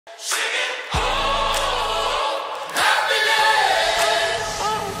I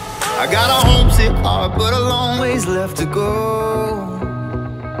got a homesick heart, but a long ways left to go.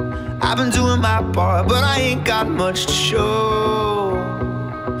 I've been doing my part, but I ain't got much to show.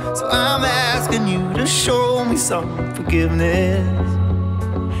 So I'm asking you to show me some forgiveness.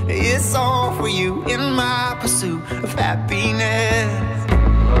 It's all for you in my pursuit of happiness.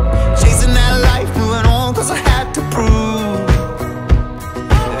 Chasing that life, moving on, cause I had to prove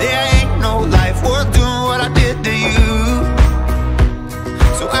there ain't no life worth doing what I did to you.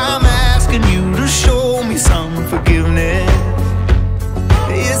 So I'm asking you to show me some forgiveness.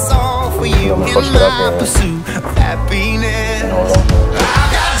 It's all for you in my pursuit of happiness. I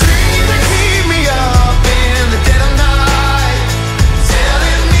got dreams that keep me up in the dead of night,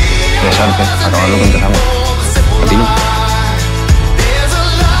 telling me I'm there's a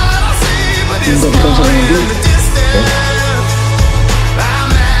lot I see, but it's far in the distance.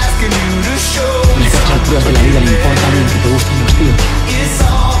 I'm asking you to show me some forgiveness. It's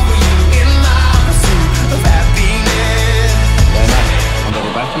all for you in my pursuit of happiness. Aunque te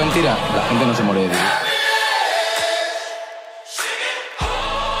parezca mentira, la gente no se muere de vivir.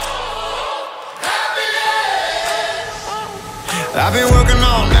 I've been working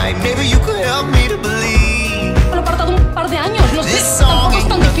all night, maybe you could help me to believe. Bueno, para todo un par de años, no sé, tampoco es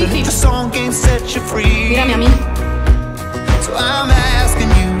tan difícil. The song can't set you free. Mírame a mí. So I'm asking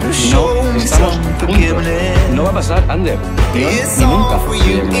you to show me some forgiveness. No va a pasar, Ander. It's Ni all nunca. for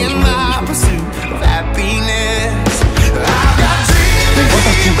you in my pursuit of happiness. I've got dreams that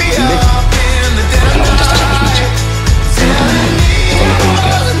keep me up in the dead of night, telling me I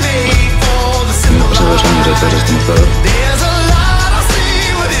wasn't made for the simple life. There's a lot I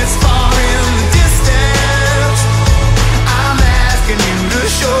see, but it's far in the distance. I'm asking you to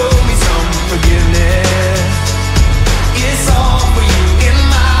show me some forgiveness. It's all for you in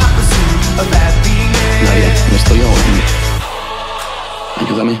my pursuit of happiness. Nadia, me estoy ahogando.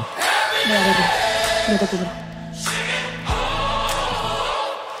 Ayúdame. Voy a verlo, yo te cubro.